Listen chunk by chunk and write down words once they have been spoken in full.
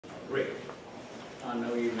Rick, I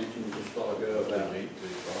know you mentioned just a while ago about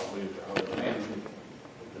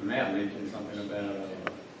the map mentioned something about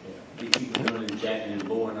people doing jacking and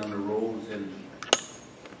boring under rules and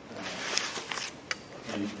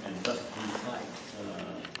busting these pipes.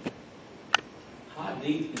 How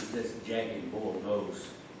deep is this jack and bore goes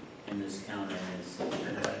in this county?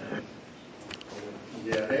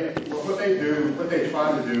 Yeah, what they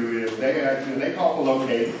try to do is they call for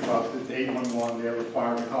locate because it's 811. They're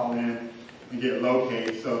required to call in and get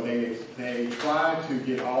located. So they try to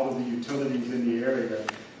get all of the utilities in the area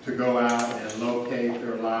to go out and locate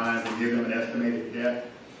their lines and give them an estimated depth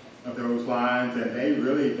of those lines. And they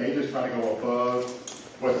just try to go above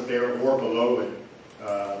what's there or below it.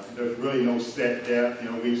 There's really no set depth.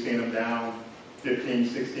 We've seen them down 15,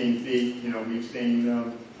 16 feet. We've seen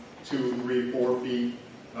them 2, 3, 4 feet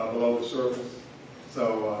below the surface.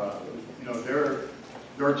 So,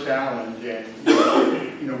 they're challenged. And,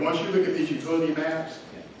 once you look at these utility maps,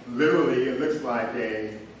 literally it looks like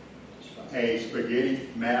a spaghetti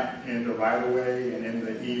map in the right-of-way and in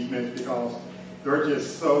the easements because there's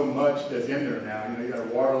just so much that's in there now. You got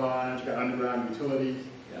water lines, you got underground utilities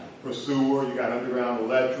for sewer, you got underground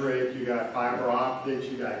electric, you got fiber optics,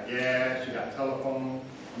 you got gas, you got telephone,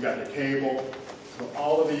 you got the cable. So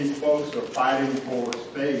all of these folks are fighting for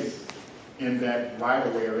space in that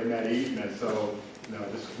right-of-way or in that easement. So,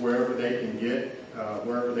 just wherever they can get,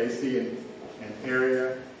 wherever they see an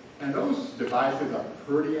area. And those devices are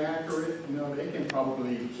pretty accurate. They can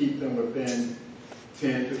probably keep them within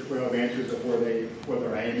 10 to 12 inches of what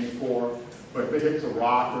they're aiming for. But if it hits a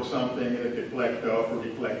rock or something, it'll deflect up or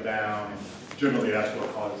deflect down. And generally, that's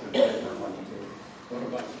what causes it. What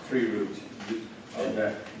about the tree roots?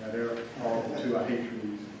 Okay. They're horrible too. I hate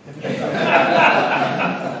trees.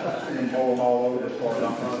 And mow them all over as far as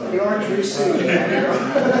I'm concerned. We are tree seed. We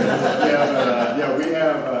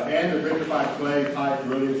have, and the vitrified clay type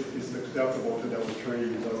really is acceptable to those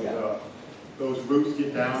trees. Those roots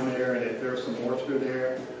get down there, and if there's some moisture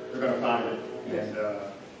there, they're going to find it. And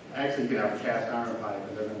actually, you can have a cast iron pipe,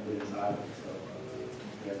 and they're going to be inside it. So,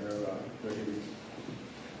 they're huge.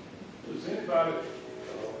 Does anybody